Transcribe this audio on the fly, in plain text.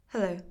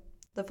Hello.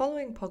 The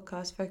following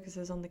podcast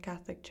focuses on the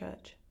Catholic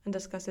Church and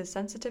discusses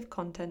sensitive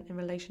content in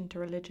relation to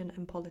religion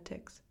and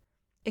politics.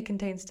 It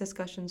contains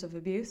discussions of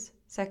abuse,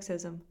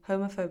 sexism,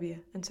 homophobia,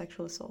 and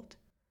sexual assault.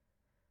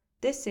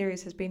 This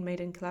series has been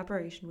made in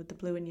collaboration with the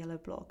Blue and Yellow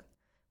blog,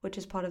 which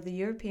is part of the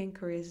European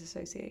Careers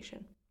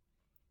Association.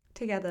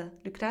 Together,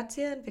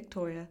 Lucrezia and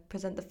Victoria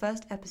present the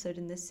first episode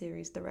in this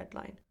series, The Red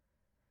Line.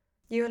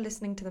 You are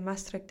listening to the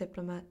Maastricht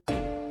Diplomat.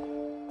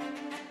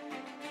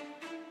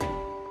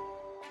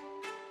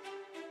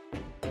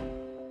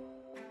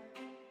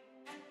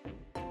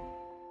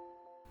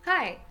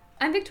 Hi,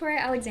 I'm Victoria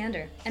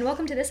Alexander, and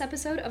welcome to this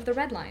episode of The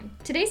Red Line.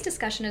 Today's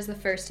discussion is the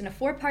first in a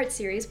four-part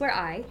series where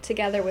I,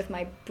 together with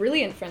my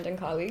brilliant friend and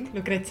colleague,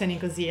 Lucrezia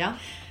Nicosia,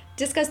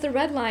 discuss the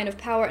red line of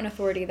power and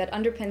authority that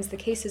underpins the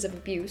cases of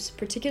abuse,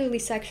 particularly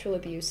sexual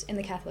abuse, in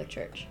the Catholic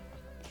Church.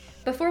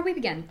 Before we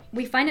begin,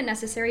 we find it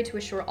necessary to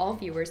assure all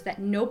viewers that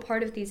no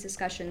part of these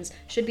discussions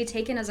should be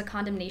taken as a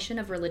condemnation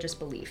of religious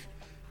belief.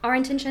 Our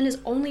intention is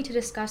only to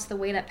discuss the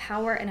way that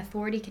power and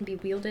authority can be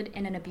wielded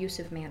in an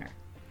abusive manner.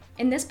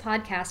 In this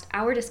podcast,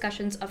 our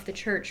discussions of the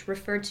Church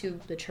refer to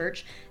the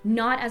Church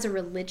not as a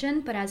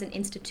religion, but as an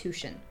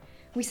institution.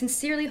 We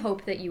sincerely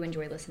hope that you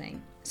enjoy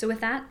listening. So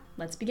with that,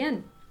 let's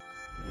begin.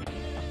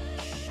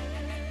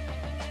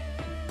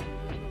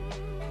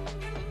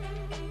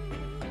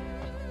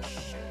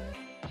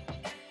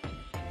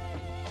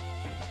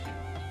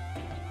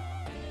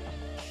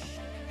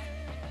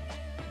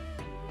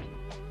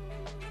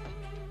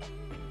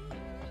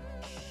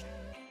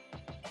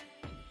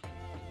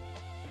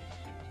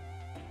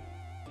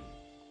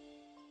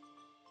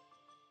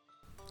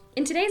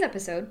 In today's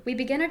episode, we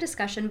begin our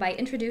discussion by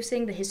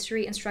introducing the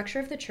history and structure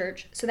of the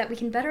Church so that we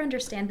can better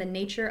understand the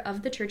nature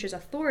of the Church's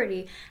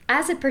authority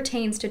as it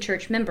pertains to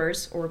Church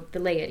members, or the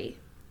laity.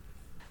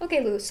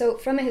 Okay, Lou, so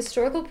from a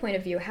historical point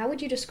of view, how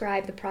would you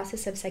describe the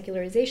process of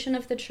secularization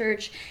of the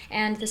Church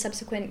and the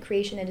subsequent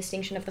creation and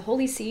distinction of the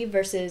Holy See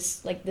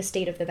versus, the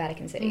state of the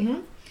Vatican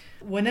City?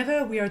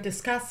 Whenever we are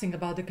discussing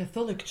about the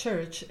Catholic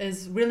Church,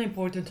 it's really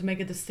important to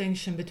make a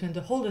distinction between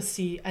the Holy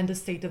See and the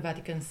state of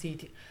Vatican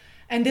City.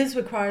 And this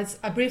requires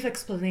a brief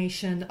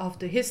explanation of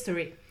the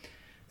history.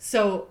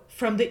 So,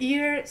 from the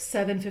year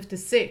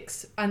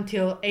 756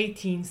 until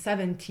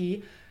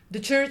 1870, the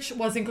Church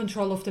was in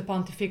control of the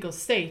Pontifical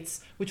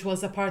States, which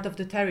was a part of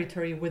the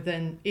territory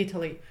within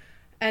Italy.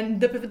 And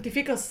the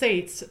Pontifical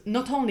States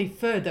not only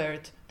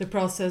furthered the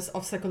process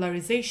of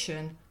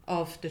secularization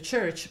of the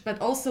Church,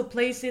 but also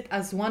placed it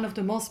as one of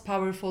the most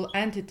powerful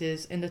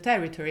entities in the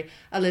territory,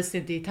 at least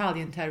in the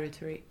Italian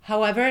territory.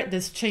 However,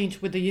 this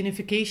changed with the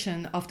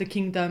unification of the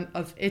Kingdom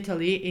of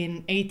Italy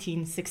in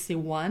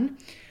 1861,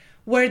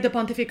 where the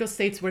Pontifical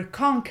States were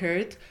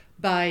conquered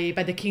by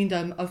the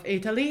Kingdom of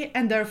Italy,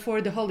 and therefore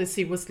the Holy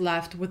See was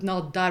left with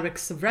no direct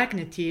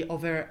sovereignty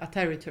over a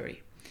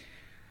territory.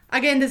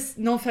 Again, this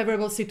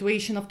non-favorable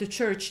situation of the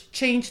Church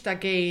changed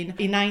again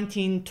in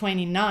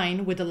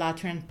 1929 with the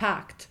Lateran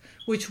Pact,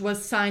 which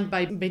was signed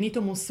by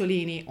Benito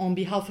Mussolini on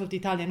behalf of the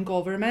Italian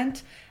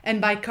government and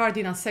by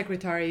Cardinal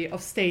Secretary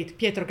of State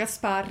Pietro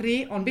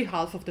Gasparri on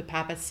behalf of the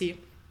papacy.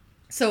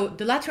 So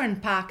the Lateran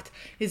Pact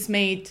is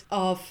made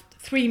of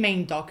three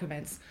main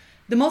documents.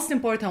 The most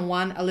important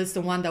one, at least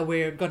the one that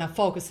we're going to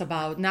focus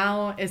about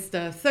now, is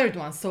the third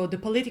one, so the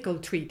political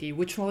treaty,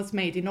 which was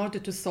made in order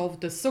to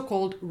solve the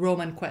so-called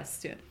Roman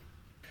question.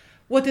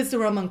 What is the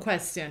Roman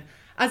question?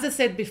 As I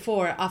said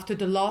before, after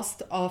the loss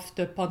of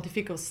the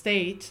Pontifical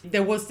State,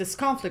 there was this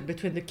conflict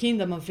between the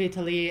Kingdom of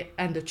Italy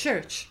and the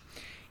Church.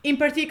 In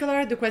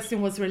particular, the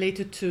question was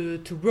related to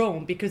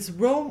Rome, because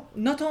Rome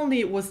not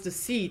only was the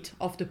seat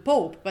of the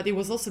Pope, but it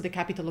was also the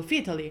capital of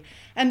Italy.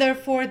 And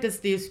therefore, this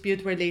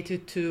dispute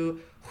related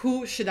to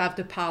who should have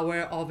the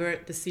power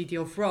over the city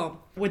of Rome.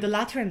 With the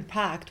Lateran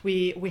Pact,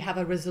 we have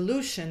a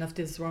resolution of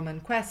this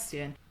Roman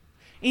question.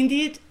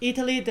 Indeed,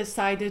 Italy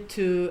decided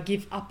to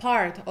give a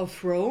part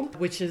of Rome,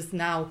 which is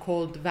now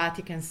called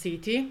Vatican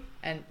City,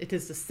 and it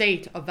is the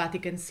state of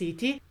Vatican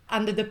City,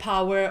 under the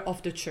power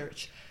of the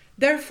Church.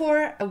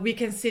 Therefore, we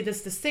can see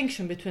this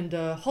distinction between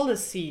the Holy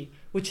See,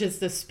 which is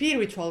the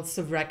spiritual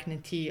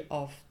sovereignty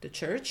of the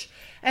Church,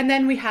 and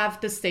then we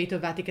have the state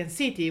of Vatican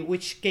City,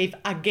 which gave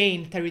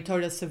again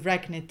territorial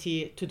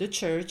sovereignty to the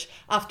Church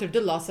after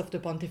the loss of the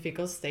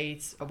Pontifical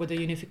States with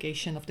the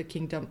unification of the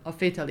Kingdom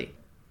of Italy.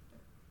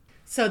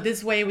 So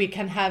this way we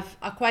can have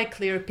a quite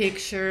clear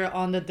picture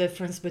on the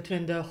difference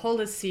between the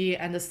Holy See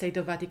and the state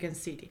of Vatican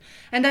City.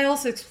 And I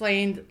also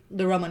explained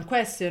the Roman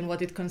question,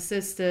 what it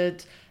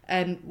consisted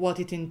and what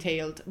it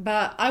entailed.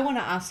 But I want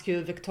to ask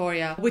you,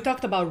 Victoria, we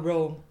talked about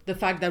Rome, the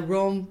fact that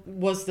Rome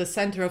was the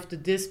center of the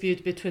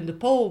dispute between the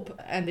Pope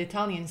and the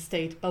Italian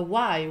state. But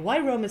why? Why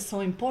Rome is so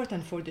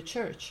important for the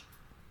Church?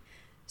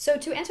 So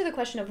to answer the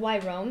question of why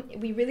Rome,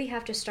 we really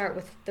have to start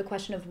with the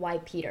question of why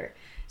Peter.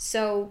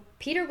 So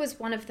Peter was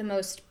one of the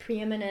most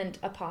preeminent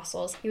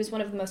apostles. He was one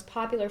of the most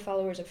popular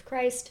followers of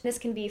Christ. This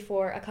can be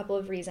for a couple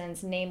of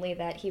reasons, namely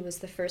that he was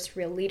the first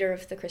real leader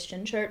of the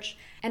Christian church,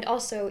 and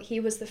also he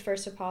was the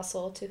first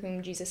apostle to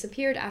whom Jesus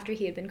appeared after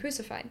he had been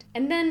crucified.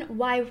 And then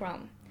why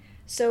Rome?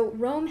 So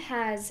Rome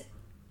has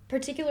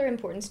particular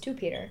importance to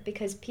Peter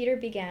because Peter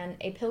began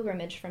a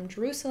pilgrimage from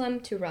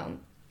Jerusalem to Rome,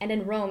 and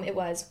in Rome it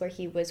was where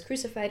he was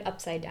crucified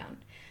upside down.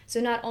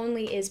 So not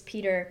only is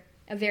Peter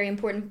a very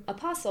important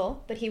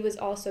apostle, but he was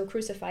also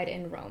crucified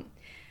in Rome.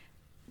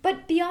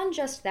 But beyond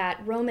just that,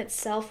 Rome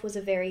itself was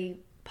a very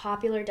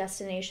popular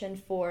destination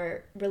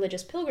for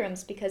religious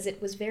pilgrims because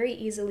it was very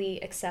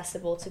easily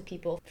accessible to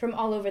people from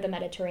all over the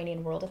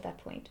Mediterranean world at that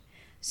point.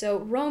 So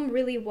Rome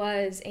really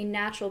was a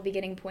natural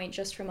beginning point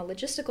just from a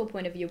logistical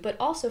point of view, but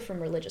also from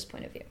a religious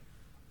point of view.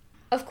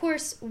 Of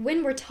course,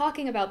 when we're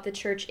talking about the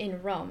church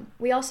in Rome,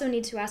 we also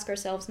need to ask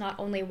ourselves not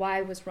only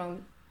why was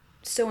Rome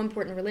so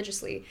important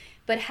religiously,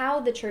 but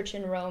how the church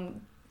in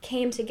Rome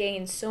came to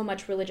gain so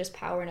much religious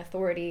power and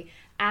authority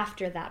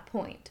after that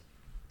point.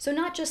 So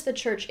not just the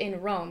church in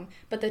Rome,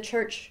 but the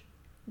church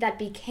that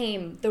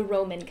became the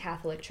Roman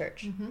Catholic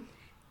Church. Mm-hmm.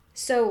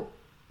 So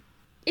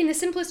in the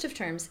simplest of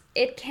terms,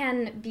 it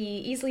can be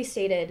easily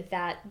stated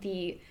that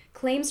the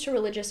claims to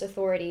religious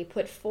authority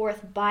put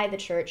forth by the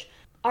church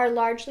are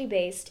largely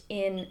based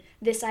in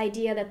this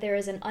idea that there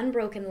is an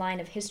unbroken line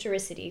of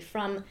historicity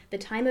from the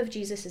time of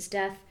Jesus'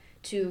 death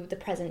to the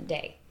present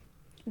day.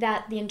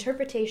 That the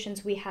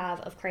interpretations we have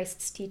of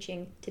Christ's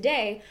teaching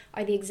today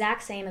are the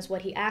exact same as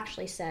what he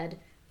actually said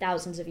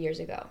thousands of years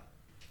ago.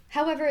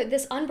 However,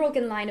 this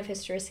unbroken line of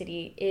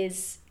historicity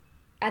is,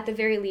 at the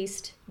very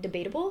least,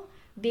 debatable,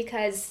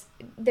 because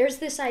there's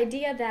this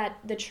idea that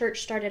the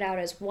church started out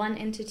as one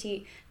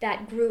entity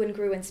that grew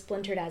and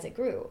splintered as it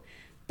grew.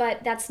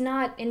 But that's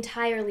not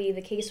entirely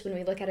the case when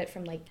we look at it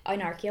from like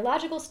an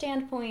archaeological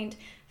standpoint,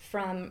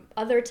 from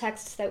other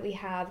texts that we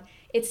have.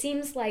 It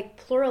seems like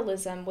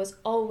pluralism was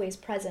always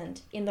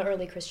present in the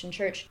early Christian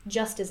church,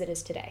 just as it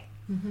is today.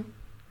 Mm-hmm.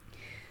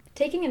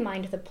 Taking in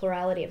mind the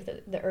plurality of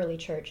the early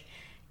church,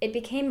 it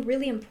became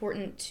really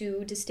important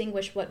to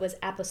distinguish what was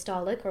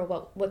apostolic, or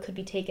what could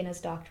be taken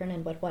as doctrine,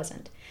 and what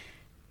wasn't.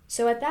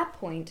 So at that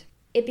point,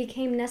 it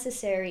became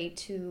necessary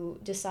to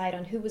decide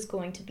on who was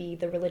going to be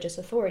the religious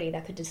authority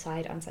that could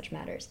decide on such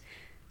matters.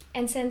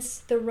 And since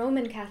the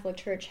Roman Catholic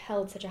Church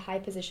held such a high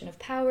position of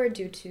power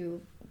due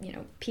to,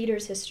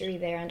 Peter's history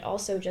there, and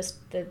also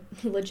just the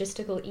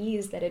logistical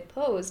ease that it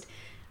posed,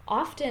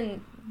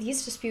 often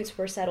these disputes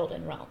were settled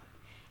in Rome.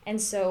 And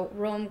so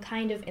Rome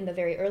kind of in the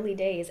very early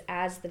days,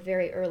 as the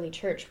very early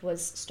church was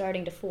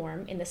starting to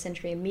form in the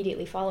century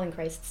immediately following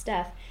Christ's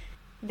death,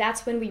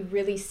 that's when we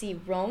really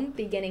see Rome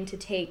beginning to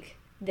take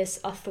this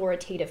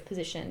authoritative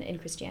position in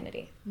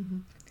Christianity. Mm-hmm.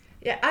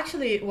 Yeah,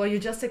 actually, what you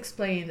just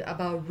explained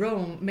about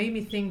Rome made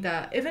me think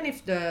that even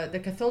if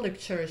the Catholic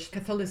Church,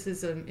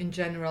 Catholicism in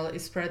general,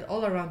 is spread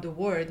all around the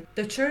world,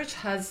 the Church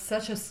has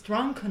such a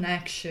strong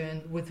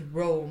connection with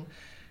Rome.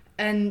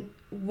 And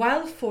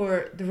while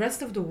for the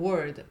rest of the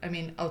world,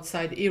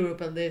 outside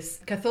Europe at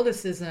least,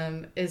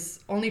 Catholicism is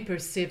only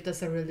perceived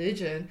as a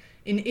religion,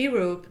 in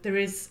Europe there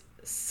is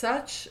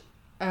such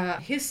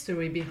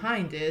history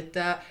behind it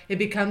that it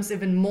becomes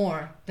even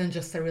more than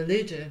just a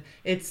religion.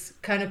 It's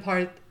kind of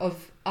part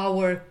of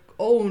our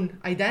own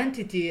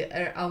identity,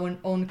 our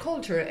own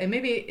culture, and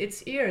maybe it's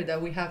here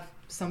that we have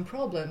some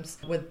problems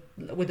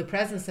with the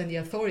presence and the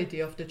authority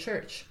of the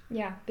church.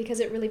 Yeah, because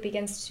it really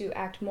begins to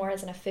act more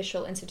as an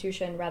official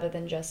institution rather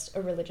than just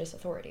a religious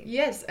authority.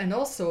 Yes, and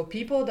also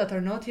people that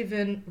are not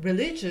even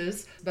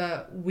religious,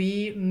 but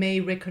we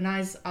may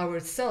recognize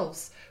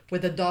ourselves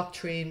with the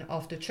doctrine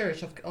of the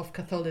church, of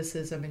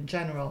Catholicism in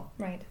general.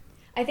 Right.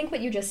 I think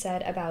what you just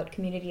said about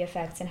community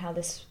effects and how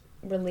this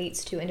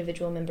relates to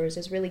individual members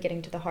is really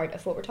getting to the heart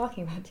of what we're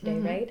talking about today,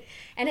 mm-hmm. right?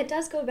 And it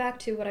does go back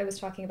to what I was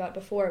talking about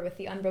before with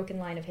the unbroken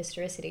line of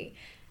historicity.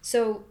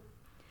 So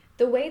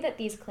the way that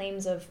these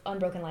claims of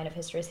unbroken line of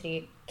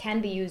historicity can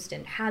be used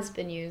and has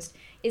been used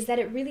is that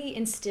it really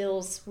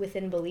instills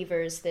within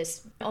believers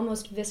this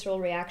almost visceral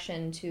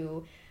reaction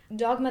to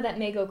dogma that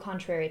may go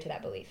contrary to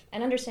that belief,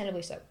 and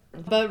understandably so.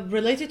 But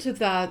related to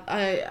that,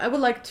 I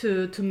would like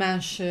to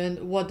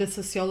mention what the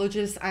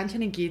sociologist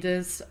Anthony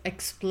Giddens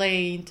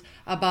explained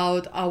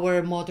about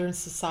our modern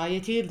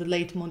society, the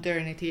late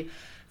modernity.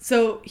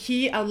 So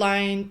he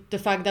outlined the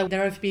fact that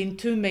there have been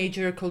two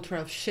major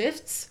cultural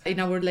shifts in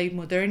our late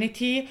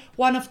modernity,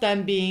 one of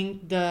them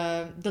being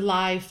the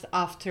life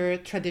after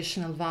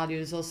traditional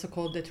values, also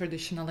called the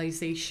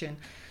traditionalization.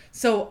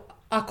 So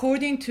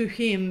according to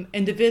him,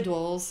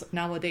 individuals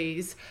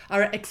nowadays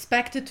are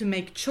expected to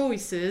make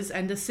choices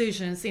and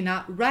decisions in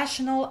a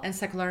rational and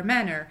secular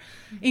manner,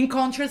 in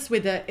contrast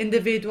with the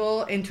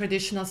individual in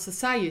traditional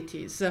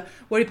societies,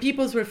 where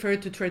peoples refer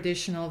to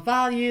traditional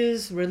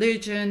values,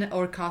 religion,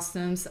 or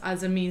customs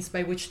as a means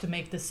by which to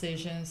make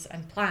decisions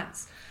and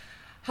plans.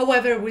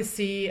 However, we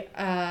see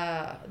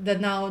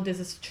that now this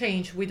has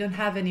changed. We don't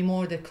have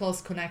anymore the close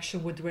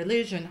connection with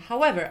religion.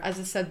 However, as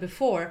I said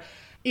before,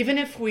 even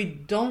if we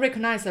don't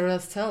recognize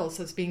ourselves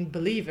as being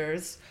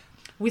believers,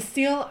 we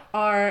still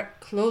are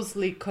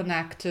closely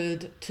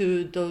connected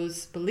to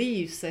those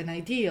beliefs and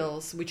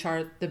ideals, which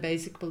are the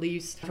basic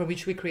beliefs from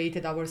which we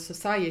created our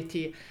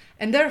society.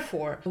 And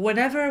therefore,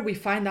 whenever we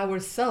find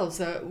ourselves,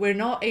 we're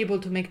not able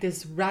to make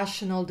these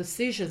rational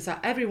decisions that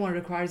everyone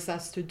requires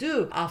us to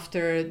do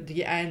after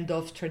the end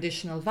of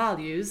traditional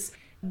values,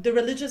 the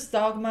religious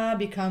dogma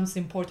becomes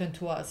important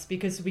to us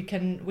because we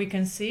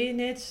can see in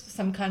it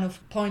some kind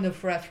of point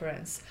of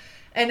reference.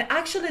 And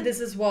actually, this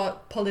is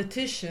what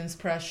politicians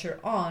pressure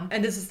on.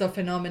 And this is the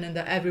phenomenon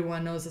that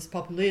everyone knows as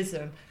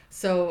populism.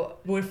 So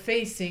we're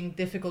facing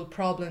difficult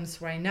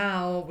problems right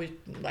now with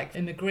like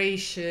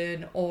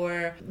immigration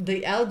or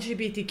the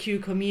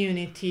LGBTQ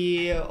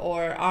community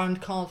or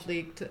armed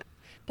conflict.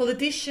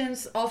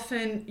 Politicians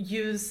often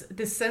use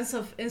this sense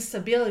of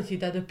instability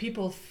that the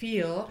people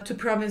feel to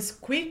promise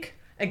quick,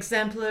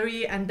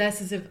 exemplary, and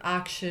decisive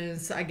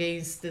actions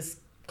against these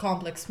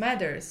complex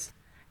matters.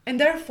 And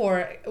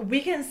therefore,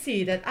 we can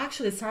see that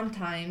actually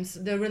sometimes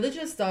the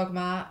religious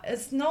dogma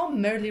is not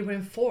merely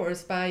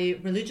reinforced by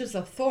religious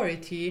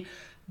authority,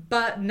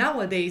 but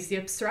nowadays the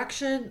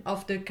abstraction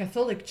of the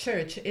Catholic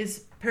Church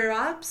is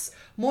perhaps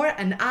more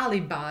an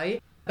alibi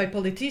by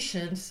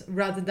politicians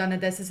rather than a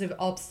decisive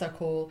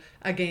obstacle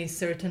against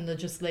certain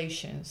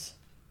legislations.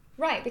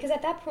 Right, because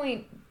at that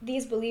point,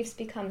 these beliefs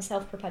become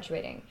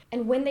self-perpetuating.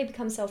 And when they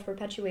become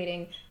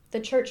self-perpetuating, the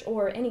church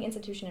or any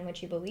institution in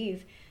which you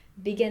believe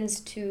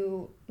begins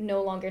to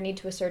no longer need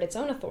to assert its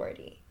own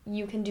authority.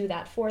 You can do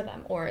that for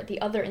them, or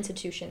the other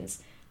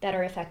institutions that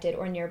are affected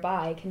or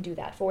nearby can do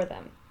that for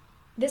them.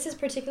 This is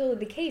particularly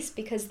the case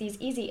because these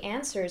easy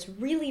answers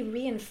really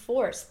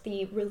reinforce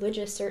the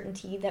religious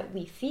certainty that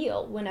we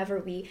feel whenever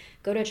we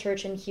go to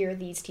church and hear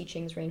these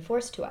teachings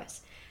reinforced to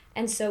us.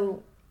 And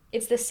so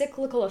it's the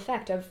cyclical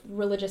effect of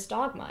religious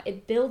dogma.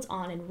 It builds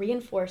on and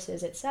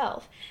reinforces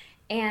itself.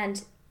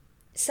 And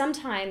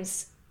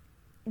sometimes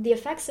the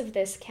effects of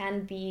this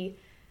can be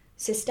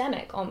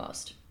systemic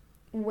almost,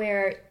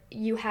 where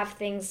you have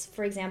things,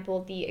 for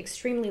example, the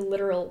extremely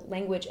literal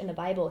language in the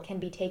Bible can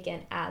be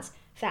taken as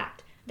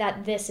fact,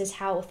 that this is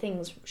how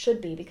things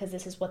should be because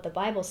this is what the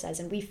Bible says,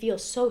 and we feel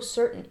so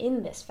certain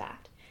in this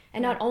fact.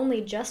 And not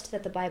only just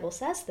that the Bible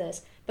says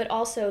this, but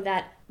also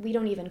that we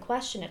don't even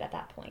question it at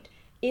that point.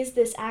 Is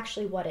this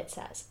actually what it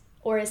says?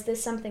 Or is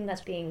this something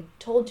that's being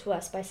told to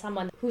us by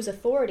someone whose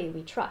authority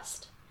we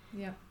trust?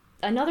 Yeah.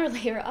 Another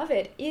layer of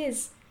it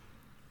is,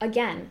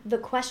 again, the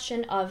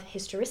question of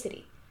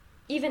historicity.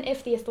 Even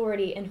if the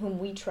authority in whom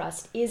we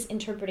trust is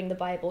interpreting the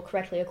Bible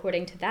correctly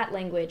according to that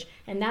language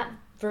and that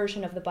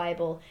version of the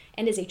Bible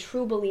and is a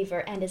true believer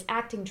and is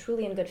acting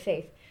truly in good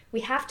faith,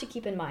 we have to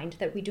keep in mind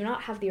that we do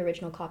not have the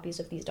original copies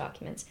of these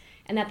documents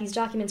and that these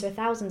documents are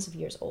thousands of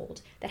years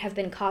old, that have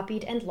been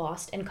copied and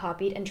lost and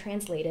copied and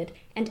translated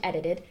and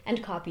edited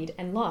and copied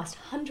and lost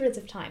hundreds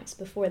of times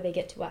before they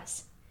get to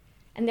us.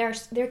 And there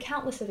are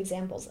countless of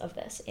examples of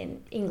this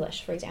in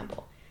English, for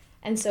example.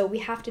 And so we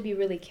have to be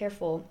really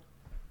careful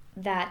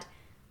that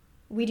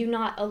we do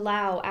not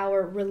allow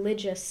our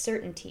religious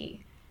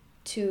certainty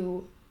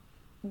to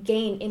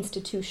gain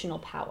institutional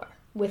power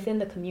within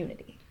the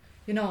community.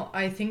 You know,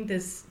 I think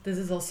this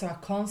is also a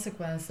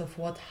consequence of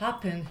what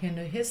happened in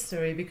the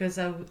history because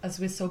as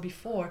we saw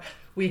before,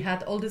 we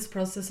had all this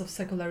process of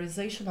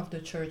secularization of the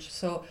church.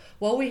 So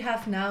what we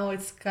have now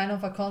is kind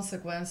of a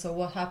consequence of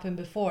what happened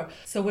before.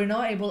 So we're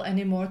not able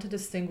anymore to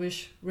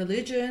distinguish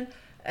religion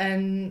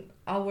and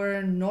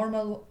our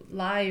normal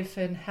life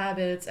and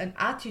habits and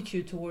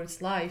attitude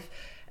towards life.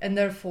 And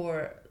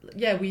therefore,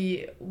 yeah,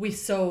 we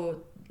saw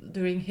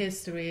during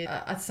history,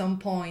 at some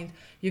point,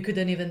 you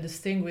couldn't even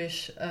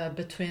distinguish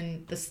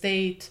between the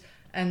state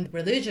and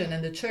religion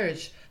and the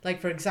church. Like,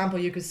 for example,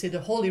 you could see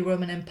the Holy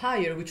Roman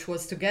Empire, which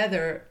was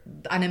together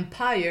an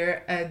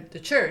empire and the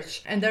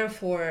church. And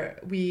therefore,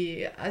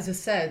 we, as I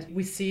said,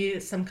 we see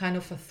some kind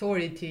of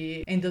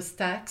authority in those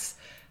texts.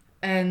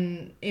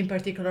 And in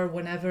particular,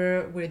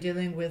 whenever we're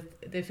dealing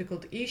with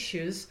difficult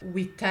issues,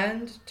 we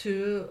tend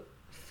to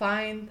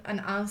find an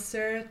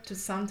answer to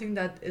something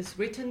that is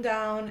written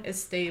down,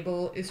 is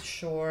stable, is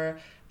sure,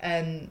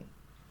 and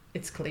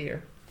it's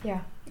clear.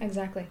 Yeah,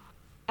 exactly.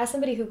 As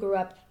somebody who grew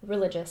up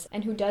religious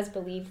and who does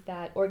believe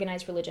that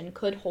organized religion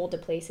could hold a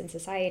place in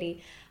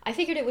society, I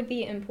figured it would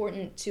be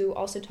important to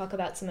also talk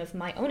about some of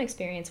my own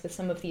experience with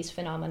some of these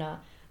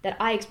phenomena that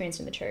I experienced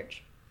in the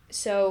church.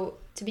 So,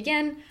 to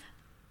begin,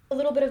 a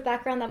little bit of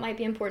background that might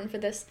be important for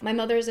this. My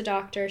mother is a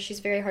doctor.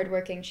 She's very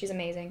hardworking. She's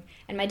amazing.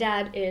 And my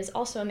dad is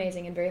also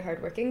amazing and very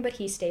hardworking, but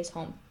he stays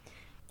home.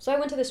 So I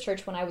went to this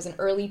church when I was an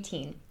early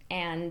teen,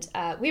 and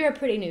we were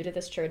pretty new to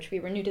this church. We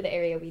were new to the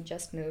area. We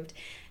just moved,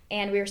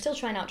 and we were still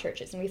trying out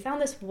churches, and we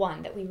found this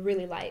one that we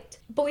really liked.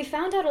 But we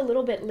found out a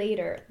little bit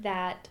later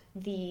that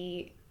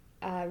the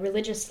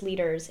religious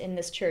leaders in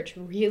this church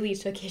really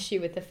took issue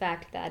with the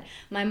fact that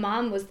my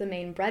mom was the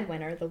main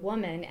breadwinner, the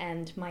woman,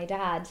 and my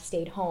dad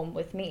stayed home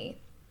with me.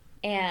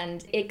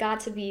 And it got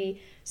to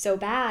be so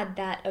bad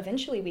that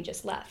eventually we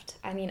just left.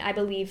 I mean, I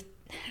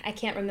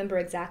can't remember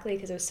exactly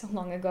because it was so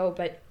long ago,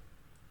 but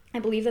I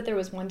believe that there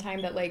was one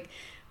time that, like,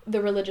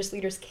 the religious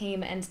leaders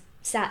came and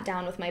sat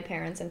down with my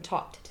parents and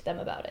talked to them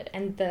about it.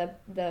 And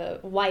the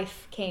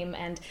wife came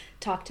and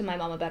talked to my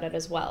mom about it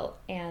as well.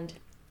 And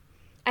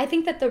I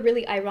think that the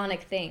really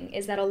ironic thing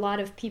is that a lot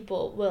of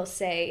people will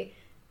say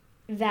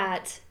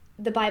that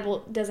the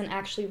Bible doesn't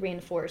actually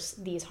reinforce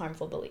these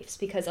harmful beliefs,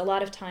 because a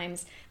lot of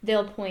times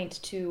they'll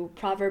point to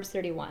Proverbs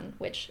 31,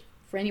 which,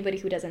 for anybody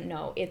who doesn't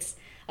know, it's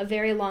a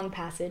very long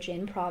passage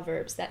in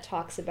Proverbs that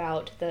talks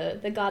about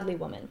the godly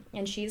woman.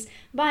 And she's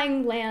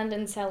buying land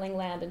and selling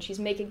land, and she's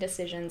making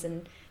decisions,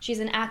 and she's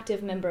an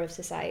active member of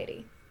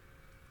society.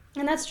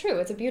 And that's true.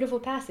 It's a beautiful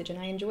passage, and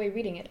I enjoy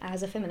reading it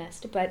as a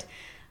feminist. But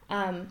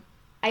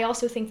I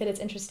also think that it's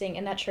interesting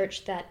in that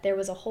church that there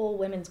was a whole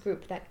women's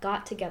group that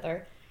got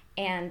together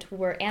and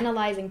were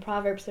analyzing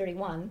Proverbs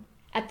 31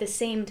 at the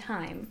same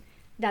time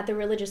that the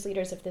religious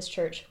leaders of this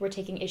church were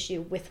taking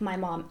issue with my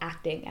mom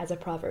acting as a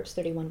Proverbs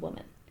 31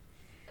 woman.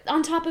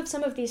 On top of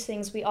some of these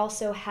things, we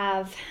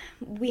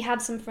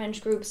have some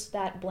fringe groups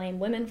that blame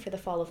women for the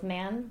fall of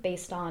man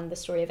based on the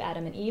story of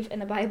Adam and Eve in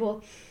the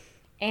Bible.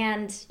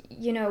 And,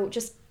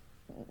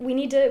 we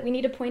need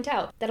to point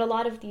out that a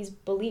lot of these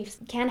beliefs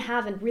can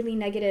have a really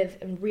negative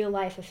and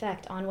real-life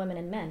effect on women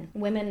and men.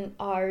 Women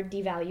are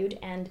devalued,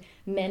 and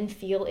men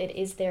feel it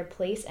is their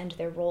place and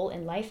their role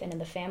in life and in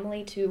the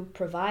family to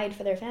provide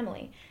for their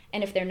family.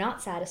 And if they're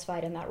not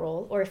satisfied in that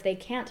role, or if they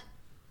can't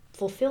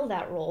fulfill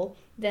that role,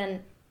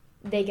 then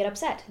they get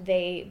upset.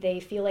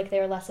 They feel like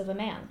they're less of a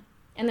man.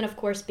 And then, of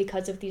course,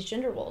 because of these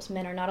gender roles,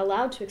 men are not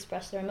allowed to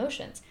express their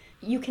emotions.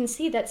 You can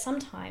see that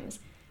sometimes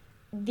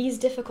these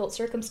difficult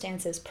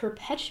circumstances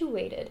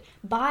perpetuated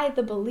by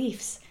the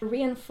beliefs,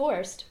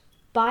 reinforced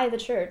by the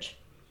church,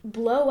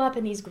 blow up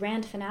in these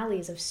grand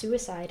finales of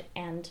suicide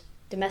and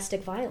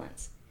domestic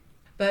violence.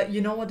 But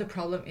you know what the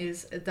problem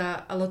is?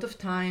 That a lot of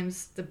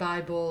times the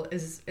Bible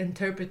is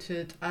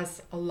interpreted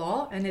as a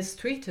law and is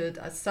treated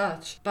as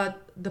such.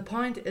 But the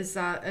point is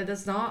that it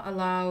does not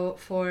allow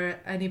for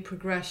any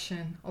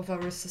progression of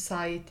our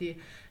society.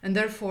 And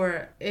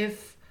therefore,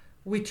 if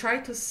we try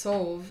to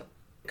solve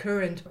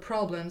current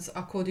problems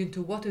according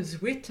to what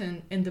is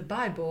written in the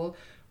Bible,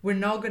 we're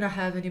not going to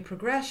have any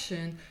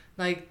progression.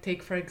 Like,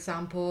 take for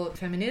example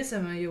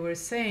feminism, you were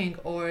saying,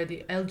 or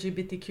the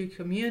LGBTQ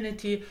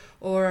community,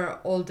 or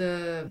all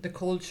the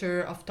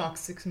culture of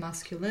toxic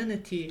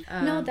masculinity.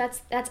 No,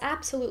 that's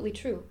absolutely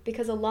true,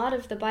 because a lot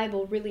of the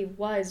Bible really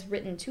was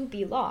written to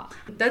be law.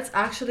 That's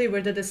actually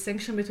where the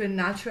distinction between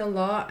natural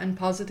law and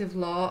positive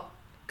law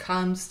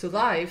comes to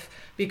life,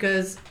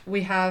 because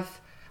we have,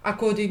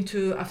 according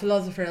to a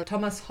philosopher,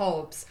 Thomas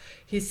Hobbes,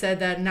 he said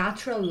that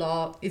natural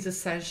law is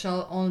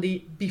essential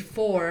only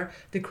before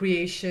the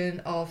creation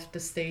of the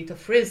state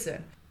of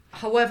reason.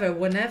 However,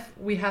 whenever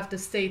we have the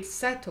state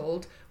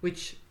settled,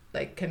 which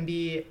can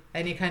be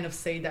any kind of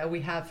state that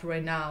we have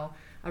right now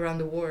around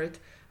the world,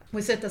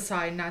 we set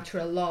aside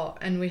natural law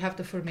and we have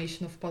the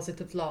formation of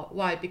positive law.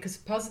 Why? Because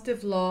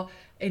positive law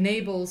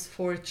enables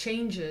for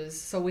changes.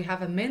 So we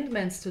have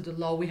amendments to the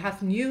law, we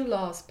have new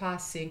laws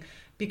passing,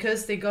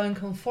 because they go in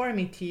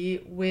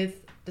conformity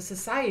with the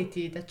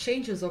society that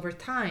changes over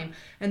time.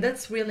 And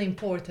that's really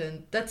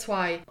important. That's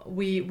why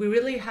we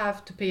really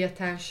have to pay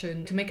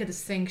attention to make a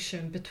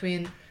distinction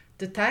between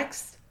the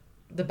text,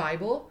 the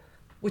Bible,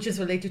 which is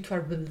related to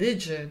our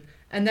religion,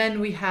 and then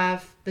we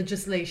have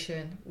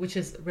legislation, which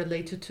is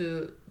related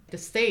to the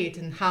state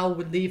and how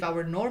we live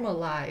our normal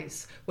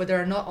lives, where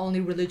there are not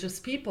only religious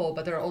people,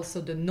 but there are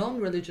also the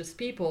non-religious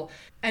people.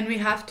 And we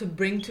have to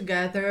bring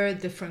together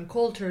different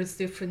cultures,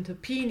 different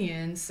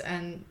opinions,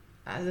 and,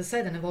 as I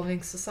said, an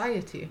evolving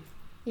society.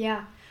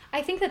 Yeah,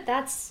 I think that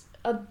that's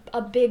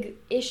a big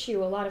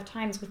issue a lot of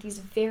times with these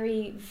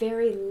very,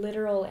 very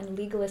literal and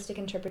legalistic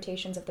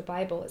interpretations of the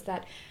Bible, is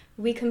that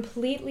we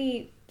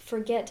completely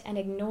forget and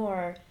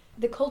ignore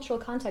the cultural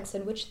context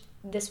in which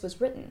this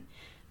was written.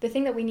 The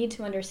thing that we need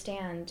to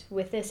understand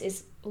with this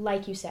is,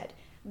 like you said,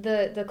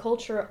 the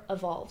culture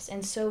evolves,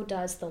 and so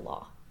does the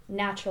law.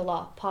 Natural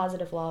law,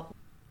 positive law,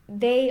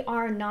 they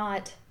are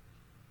not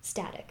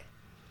static.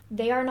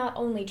 They are not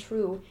only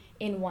true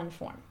in one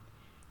form.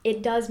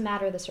 It does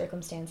matter the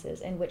circumstances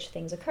in which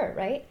things occur,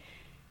 right?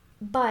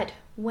 But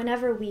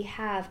whenever we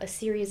have a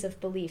series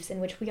of beliefs in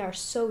which we are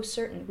so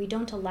certain, we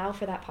don't allow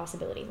for that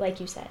possibility, like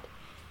you said.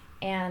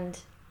 And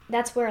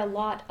that's where a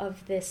lot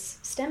of this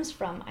stems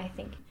from, I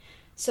think.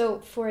 So,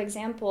 for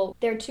example,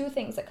 there are two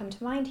things that come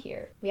to mind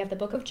here. We have the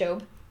book of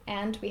Job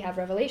and we have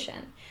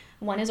Revelation.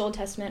 One is Old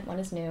Testament, one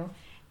is New.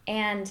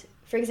 And,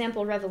 for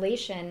example,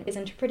 Revelation is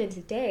interpreted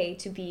today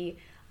to be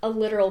a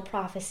literal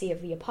prophecy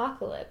of the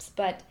apocalypse,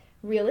 but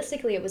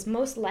realistically it was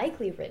most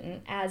likely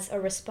written as a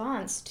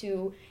response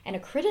to and a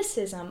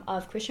criticism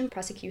of Christian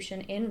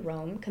persecution in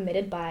Rome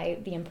committed by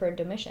the Emperor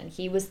Domitian.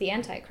 He was the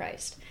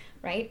Antichrist,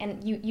 right?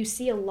 And you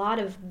see a lot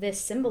of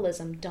this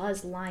symbolism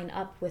does line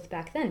up with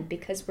back then,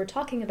 because we're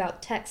talking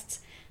about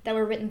texts that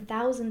were written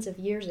thousands of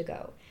years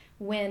ago,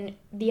 when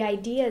the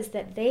ideas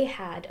that they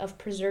had of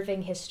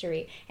preserving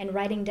history and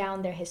writing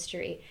down their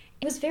history,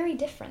 it was very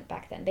different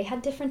back then. They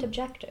had different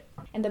objectives.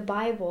 And the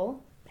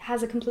Bible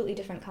has a completely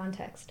different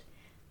context.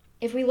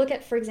 If we look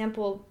at, for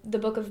example, the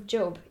book of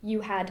Job,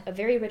 you had a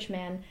very rich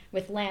man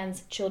with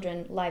lands,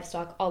 children,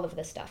 livestock, all of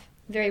this stuff.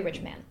 Very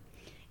rich man.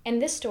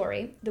 And this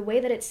story, the way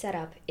that it's set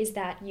up is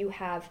that you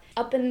have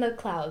up in the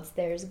clouds,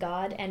 there's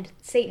God, and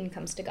Satan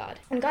comes to God.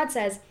 And God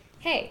says,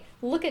 hey,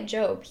 look at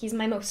Job. He's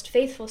my most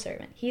faithful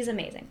servant. He's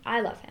amazing.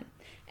 I love him.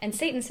 And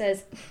Satan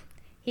says,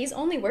 he's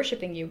only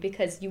worshiping you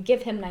because you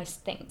give him nice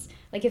things.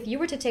 Like if you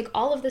were to take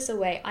all of this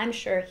away, I'm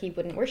sure he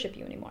wouldn't worship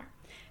you anymore.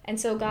 And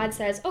so God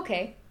says,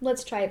 okay,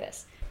 let's try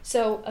this.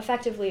 So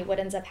effectively what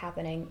ends up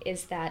happening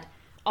is that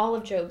all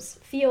of Job's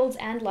fields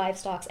and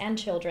livestock and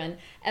children,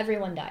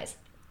 everyone dies.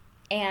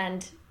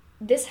 And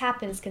this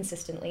happens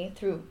consistently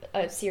through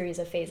a series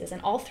of phases.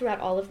 And all throughout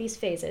all of these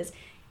phases,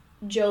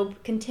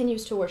 Job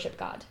continues to worship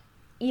God.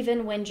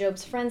 Even when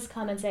Job's friends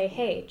come and say,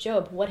 hey,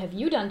 Job, what have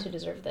you done to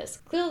deserve this?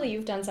 Clearly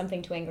you've done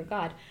something to anger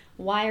God.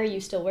 Why are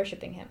you still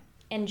worshiping him?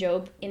 And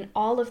Job, in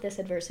all of this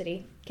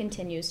adversity,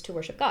 continues to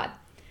worship God.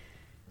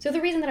 So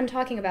the reason that I'm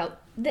talking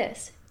about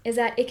this is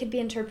that it could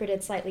be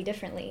interpreted slightly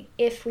differently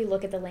if we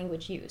look at the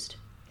language used.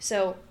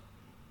 So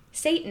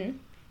Satan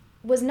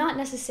was not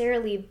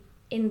necessarily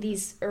in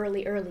these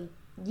early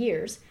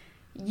years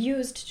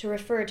used to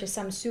refer to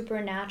some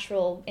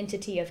supernatural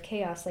entity of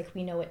chaos like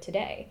we know it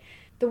today.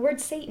 The word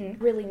Satan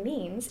really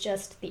means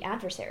just the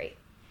adversary.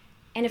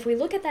 And if we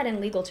look at that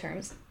in legal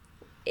terms,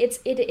 it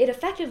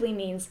effectively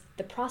means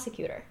the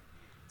prosecutor.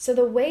 So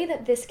the way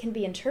that this can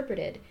be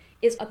interpreted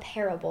is a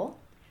parable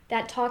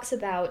that talks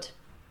about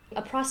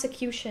a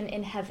prosecution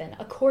in heaven,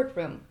 a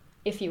courtroom,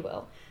 if you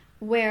will,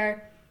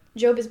 where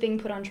Job is being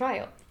put on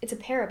trial. It's a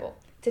parable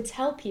to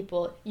tell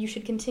people you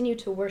should continue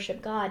to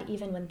worship God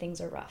even when things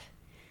are rough.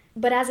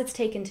 But as it's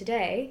taken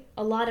today,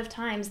 a lot of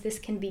times this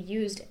can be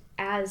used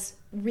as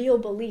real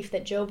belief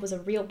that Job was a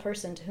real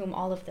person to whom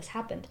all of this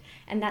happened.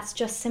 And that's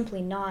just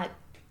simply not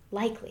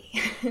likely.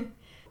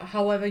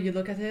 However you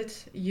look at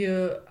it,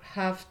 you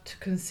have to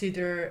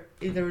consider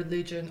either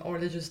religion or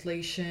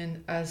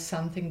legislation as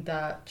something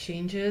that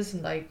changes,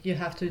 like you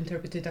have to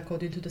interpret it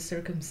according to the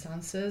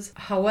circumstances.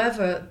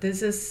 However,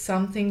 this is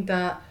something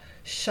that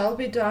shall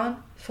be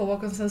done for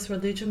what concerns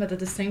religion, but at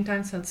the same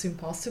time sounds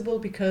impossible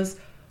because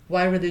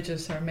why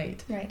religions are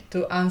made? Right.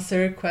 To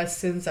answer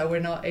questions that we're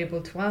not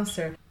able to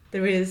answer.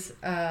 There is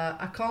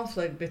a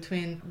conflict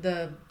between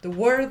the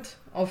word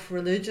of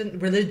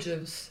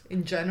religions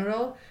in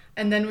general,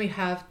 and then we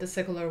have the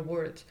secular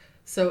word.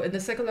 So in the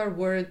secular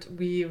world,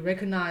 we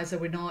recognize that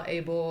we're not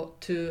able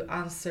to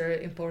answer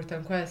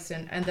important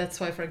questions. And that's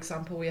why, for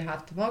example, we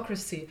have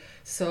democracy.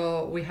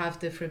 So we have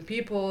different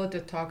people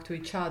that talk to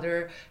each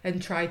other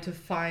and try to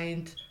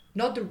find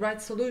not the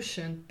right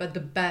solution, but the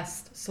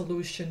best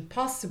solution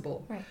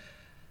possible. Right.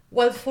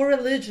 Well, for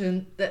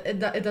religion,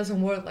 it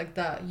doesn't work like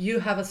that. You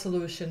have a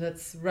solution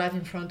that's right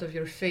in front of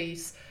your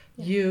face.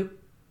 Yeah. You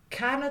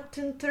cannot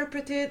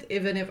interpret it,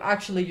 even if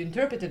actually you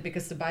interpret it,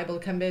 because the Bible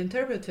can be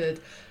interpreted.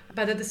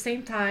 But at the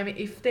same time,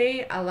 if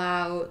they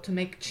allow to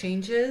make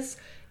changes,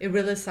 it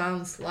really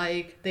sounds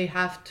like they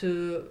have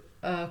to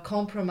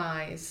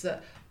compromise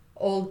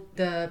all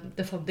the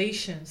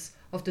foundations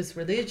of this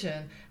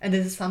religion. And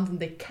this is something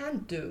they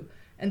can't do.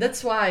 And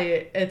that's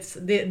why it's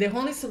the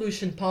only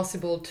solution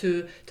possible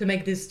to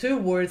make these two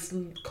words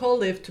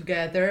co-live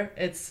together.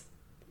 It's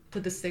to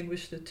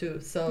distinguish the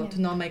two. So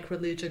to not make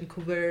religion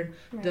govern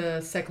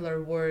the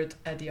secular word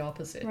at the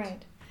opposite.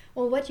 Right.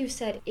 Well, what you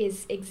said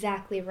is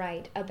exactly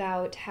right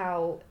about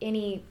how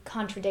any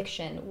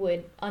contradiction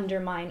would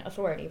undermine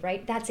authority,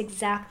 right? That's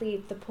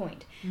exactly the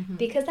point. Mm-hmm.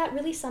 Because that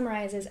really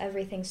summarizes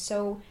everything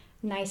so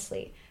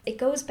nicely. It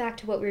goes back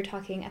to what we were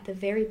talking at the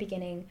very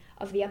beginning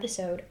of the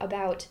episode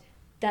about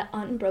that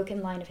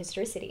unbroken line of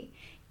historicity.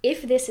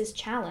 If this is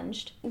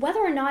challenged, whether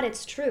or not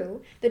it's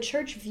true, the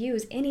church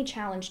views any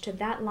challenge to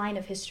that line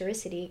of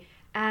historicity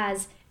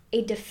as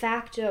a de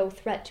facto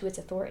threat to its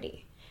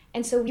authority.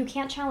 And so you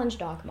can't challenge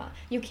dogma,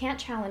 you can't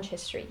challenge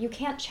history, you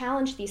can't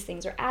challenge these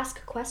things or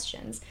ask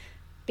questions,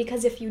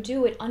 because if you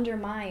do, it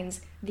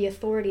undermines the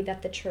authority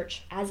that the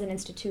church as an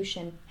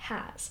institution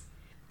has.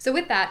 So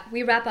with that,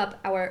 we wrap up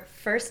our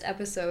first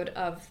episode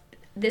of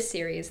this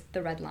series,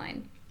 The Red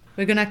Line.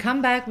 We're going to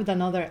come back with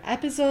another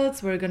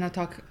episodes. We're going to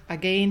talk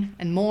again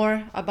and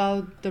more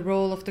about the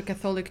role of the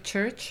Catholic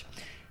Church.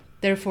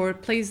 Therefore,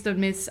 please don't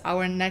miss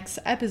our next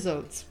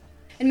episodes.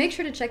 And make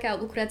sure to check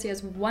out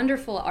Lucrezia's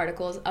wonderful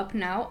articles up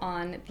now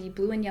on the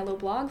Blue and Yellow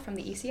blog from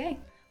the ECA.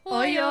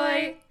 Oi,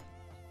 oi!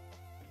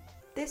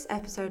 This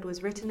episode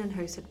was written and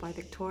hosted by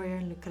Victoria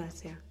and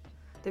Lucrezia.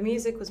 The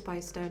music was by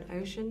Stone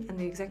Ocean and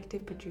the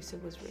executive producer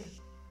was Rue.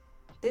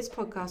 This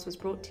podcast was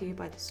brought to you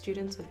by the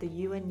students of the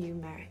UNU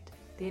Merit,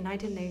 the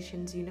United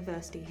Nations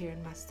University here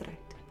in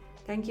Maastricht.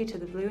 Thank you to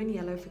the Blue and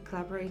Yellow for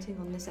collaborating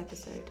on this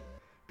episode.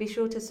 Be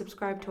sure to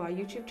subscribe to our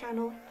YouTube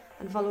channel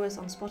and follow us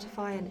on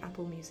Spotify and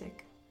Apple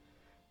Music.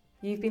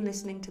 You've been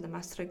listening to the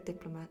Maastricht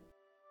Diplomat.